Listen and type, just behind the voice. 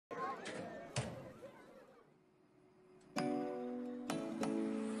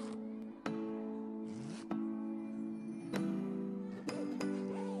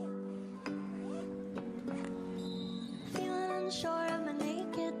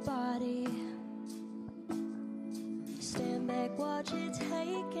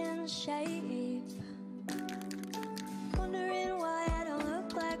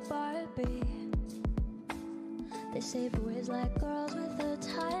say boys like girls with a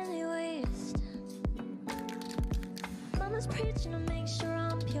tiny waist. Mama's preaching to make sure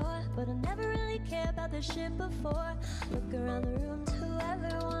I'm pure, but I never really cared about this shit before. Look around the room to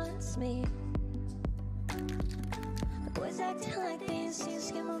whoever wants me. The boys acting like they ain't seen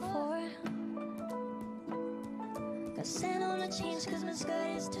skin before. Got sand on the jeans cause my skirt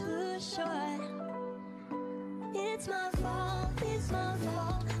is too short. It's my fault,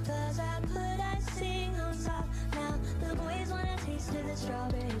 cause I put icing on top. Now the boys wanna taste of the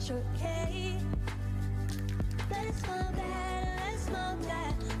strawberry shortcake. But it's my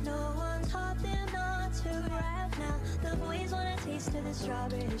bad, no one taught them not to grab. Now the boys wanna taste of the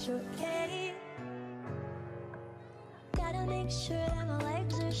strawberry shortcake. Gotta make sure that my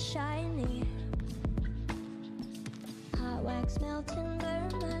legs are shiny. Hot wax melt and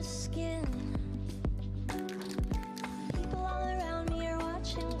burn my skin. People all around me are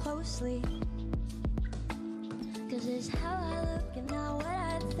watching closely, cause it's how I look and not what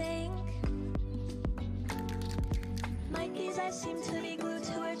I think. Mikey's eyes seem to be glued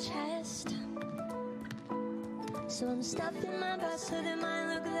to her chest, so I'm stuffing my butt so that mine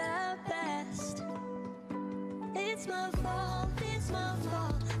look the best. It's my fault,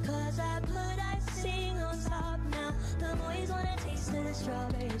 cause I put icing on top. Now the boys wanna taste of the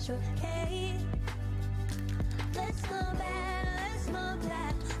strawberry shortcake. That's my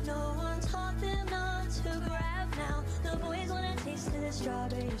bad, no one taught them not to grab. Now the boys wanna taste of the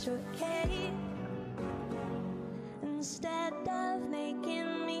strawberry shortcake. Instead of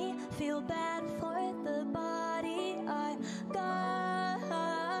making me feel bad for the body I got,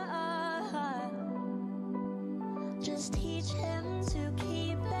 just teach him to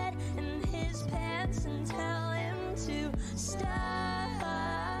keep it in his pants and tell him to stop.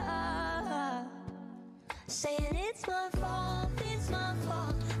 Saying it's my fault,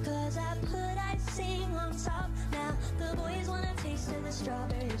 cause I put icing on top. Now the boys wanna taste of the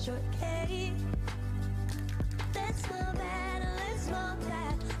strawberry shortcake. That's my bad,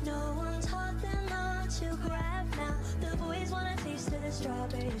 no one taught them not to grab. Now the boys wanna taste of the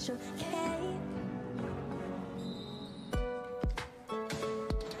strawberry shortcake.